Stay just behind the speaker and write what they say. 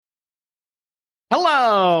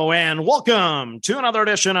Hello and welcome to another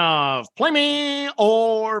edition of Play Me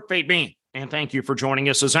or Fade Me. And thank you for joining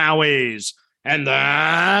us as always. And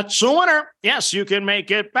that's a winner. Yes, you can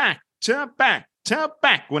make it back to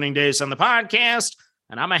back winning days on the podcast.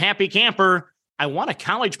 And I'm a happy camper. I won a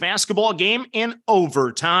college basketball game in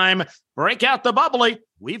overtime. Break out the bubbly.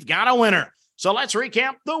 We've got a winner. So let's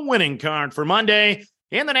recap the winning card for Monday.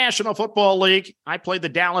 In the National Football League, I played the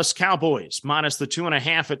Dallas Cowboys minus the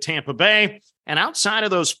 2.5 at Tampa Bay. And outside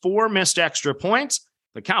of those 4 missed extra points,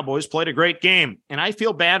 the Cowboys played a great game. And I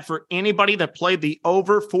feel bad for anybody that played the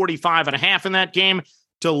over 45.5 in that game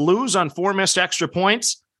to lose on 4 missed extra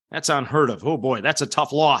points. That's unheard of. Oh boy, that's a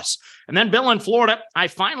tough loss. And then Bill in Florida, I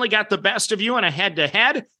finally got the best of you in a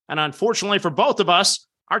head-to-head. And unfortunately for both of us,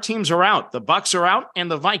 our teams are out. The Bucks are out and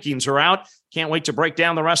the Vikings are out. Can't wait to break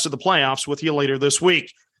down the rest of the playoffs with you later this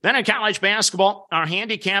week. Then in college basketball, our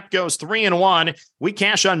handicap goes 3-1. We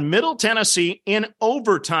cash on Middle Tennessee in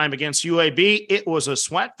overtime against UAB. It was a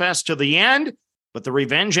sweat fest to the end, but the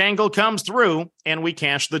revenge angle comes through and we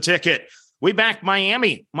cash the ticket. We back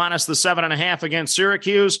Miami minus the 7.5 against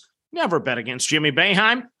Syracuse. Never bet against Jimmy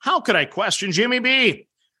Boeheim. How could I question Jimmy B?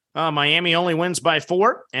 Miami only wins by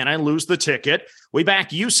 4, and I lose the ticket. We back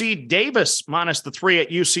UC Davis minus the 3 at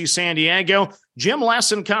UC San Diego. Jim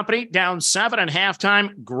Les and company down 7 at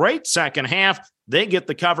halftime. Great second half. They get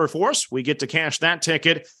the cover for us. We get to cash that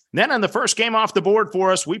ticket. Then in the first game off the board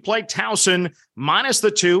for us, we play Towson minus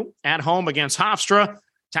the 2 at home against Hofstra.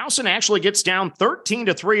 Towson actually gets down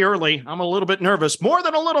 13-3 early. I'm a little bit nervous, more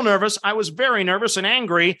than a little nervous. I was very nervous and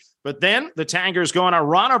angry, but then the Tigers go on a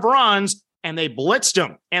run of runs, and they blitzed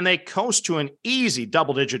them, and they coast to an easy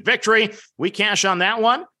double-digit victory. We cash on that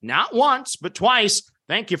one, not once, but twice.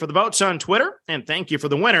 Thank you for the votes on Twitter, and thank you for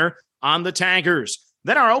the winner on the Tigers.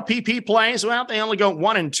 Then our OPP plays, well, they only go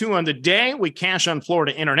 1 and 2 on the day. We cash on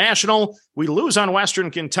Florida International. We lose on Western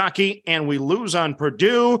Kentucky, and we lose on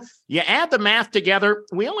Purdue. You add the math together,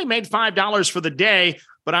 we only made $5 for the day,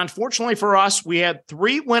 but unfortunately for us, we had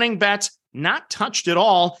 3 winning bets not touched at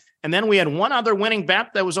all. And then we had 1 other winning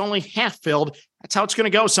bet that was only half filled. That's how it's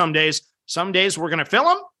going to go some days. Some days we're going to fill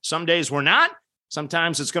them. Some days we're not.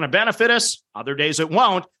 Sometimes it's going to benefit us. Other days it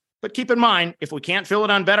won't. But keep in mind, if we can't fill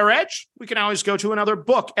it on Better Edge, we can always go to another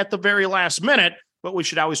book at the very last minute. But we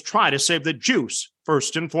should always try to save the juice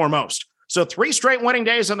first and foremost. So 3 straight winning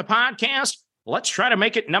days on the podcast. Let's try to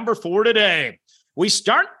make it number 4 today. We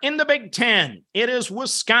start in the Big Ten. It is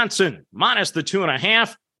Wisconsin minus the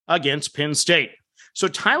 2.5 against Penn State. So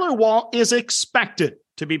Tyler Wall is expected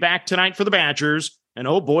to be back tonight for the Badgers, and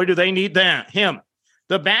oh boy, do they need him.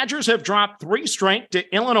 The Badgers have dropped 3 straight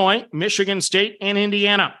to Illinois, Michigan State, and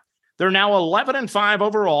Indiana. They're now 11-5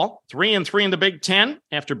 overall, 3-3 in the Big Ten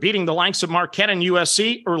after beating the likes of Marquette and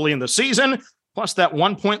USC early in the season, plus that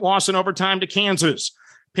 1-point loss in overtime to Kansas.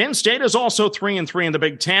 Penn State is also 3-3 in the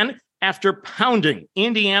Big Ten after pounding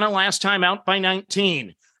Indiana last time out by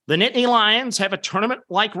 19. The Nittany Lions have a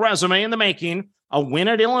tournament-like resume in the making. A win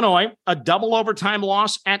at Illinois, a double overtime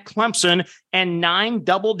loss at Clemson, and 9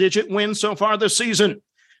 double-digit wins so far this season.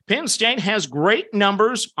 Penn State has great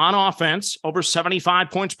numbers on offense, over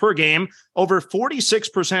 75 points per game, over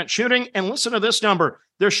 46% shooting, and listen to this number.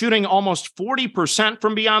 They're shooting almost 40%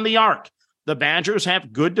 from beyond the arc. The Badgers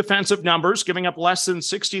have good defensive numbers, giving up less than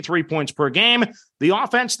 63 points per game. The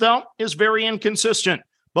offense, though, is very inconsistent.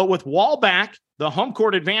 But with Wall back, the home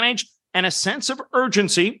court advantage, and a sense of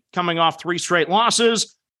urgency coming off 3 straight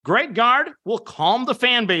losses, Greg Gard will calm the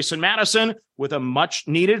fan base in Madison with a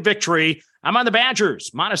much-needed victory. I'm on the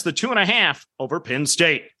Badgers, minus the 2.5 over Penn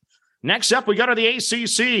State. Next up, we go to the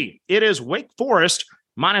ACC. It is Wake Forest,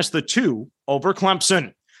 minus the 2 over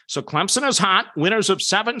Clemson. So Clemson is hot, winners of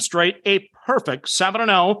 7 straight, a perfect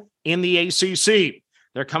 7-0 in the ACC.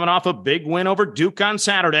 They're coming off a big win over Duke on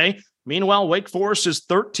Saturday. Meanwhile, Wake Forest is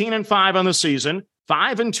 13-5 on the season.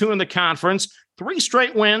 5-2 in the conference, 3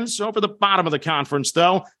 straight wins over the bottom of the conference,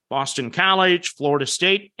 though. Boston College, Florida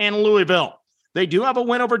State, and Louisville. They do have a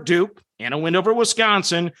win over Duke and a win over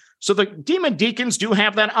Wisconsin, so the Demon Deacons do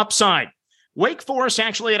have that upside. Wake Forest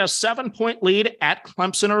actually had a 7-point lead at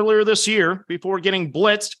Clemson earlier this year before getting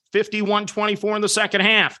blitzed 51-24 in the second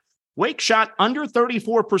half. Wake shot under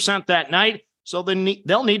 34% that night, so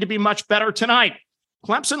they'll need to be much better tonight.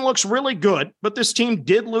 Clemson looks really good, but this team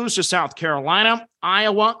did lose to South Carolina,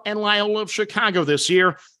 Iowa, and Loyola of Chicago this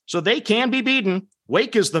year, so they can be beaten.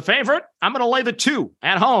 Wake is the favorite. I'm going to lay the 2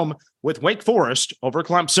 at home with Wake Forest over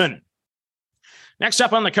Clemson. Next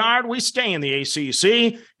up on the card, we stay in the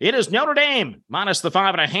ACC. It is Notre Dame, minus the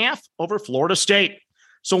 5.5 over Florida State.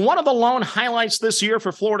 So one of the lone highlights this year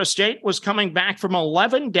for Florida State was coming back from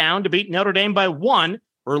 11 down to beat Notre Dame by 1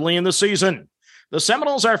 early in the season. The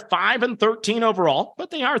Seminoles are 5-13 overall,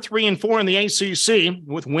 but they are 3-4 in the ACC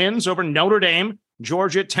with wins over Notre Dame,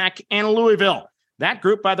 Georgia Tech, and Louisville. That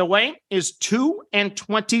group, by the way, is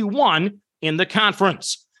 2-21 in the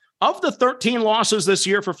conference. Of the 13 losses this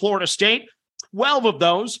year for Florida State, 12 of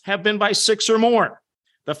those have been by 6 or more.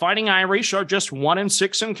 The Fighting Irish are just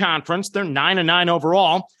 1-6 in conference. They're 9-9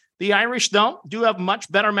 overall. The Irish, though, do have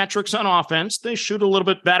much better metrics on offense. They shoot a little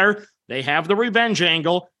bit better. They have the revenge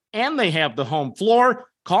angle, and they have the home floor.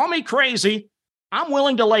 Call me crazy. I'm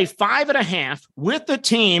willing to lay 5.5 with the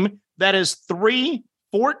team that is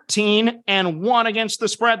 3-14-1 against the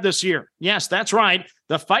spread this year. Yes, that's right.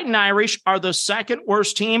 The Fighting Irish are the second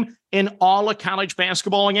worst team in all of college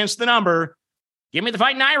basketball against the number. Give me the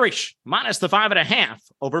Fighting Irish minus the 5.5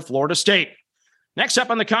 over Florida State. Next up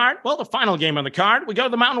on the card, well, the final game on the card, we go to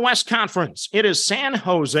the Mountain West Conference. It is San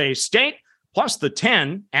Jose State plus the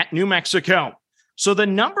 10 at New Mexico. So the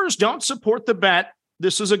numbers don't support the bet.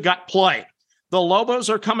 This is a gut play. The Lobos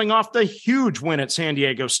are coming off the huge win at San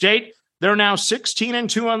Diego State. They're now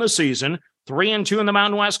 16-2 on the season, 3-2 in the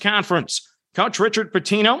Mountain West Conference. Coach Richard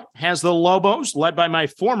Pitino has the Lobos, led by my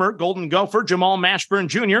former Golden Gopher Jamal Mashburn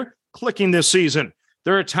Jr., clicking this season.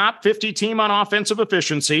 They're a top 50 team on offensive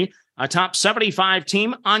efficiency, a top 75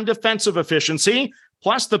 team on defensive efficiency,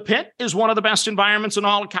 plus the Pit is one of the best environments in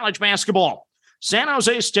all of college basketball. San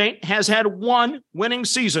Jose State has had one winning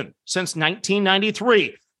season since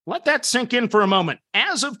 1993. Let that sink in for a moment.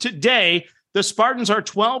 As of today, the Spartans are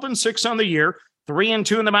 12-6 on the year,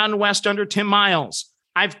 3-2 in the Mountain West under Tim Miles.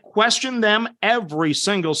 I've questioned them every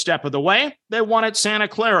single step of the way. They won at Santa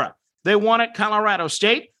Clara. They won at Colorado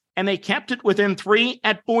State, and they kept it within 3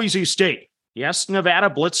 at Boise State. Yes, Nevada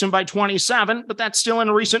blitzed them by 27, but that's still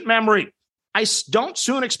in recent memory. I don't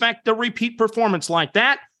soon expect a repeat performance like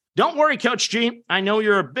that. Don't worry, Coach G. I know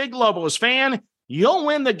you're a big Lobos fan. You'll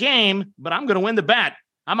win the game, but I'm going to win the bet.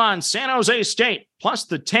 I'm on San Jose State plus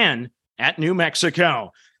the 10 at New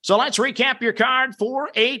Mexico. So let's recap your card for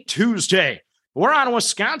a Tuesday. We're on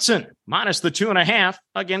Wisconsin minus the 2.5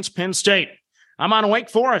 against Penn State. I'm on Wake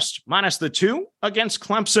Forest minus the 2 against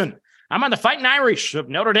Clemson. I'm on the Fighting Irish of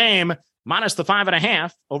Notre Dame minus the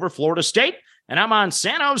 5.5 over Florida State. And I'm on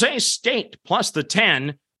San Jose State plus the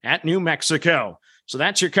 10 at New Mexico. So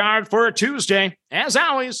that's your card for a Tuesday. As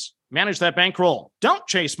always, manage that bankroll. Don't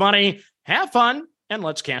chase money. Have fun, and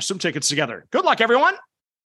let's cash some tickets together. Good luck, everyone.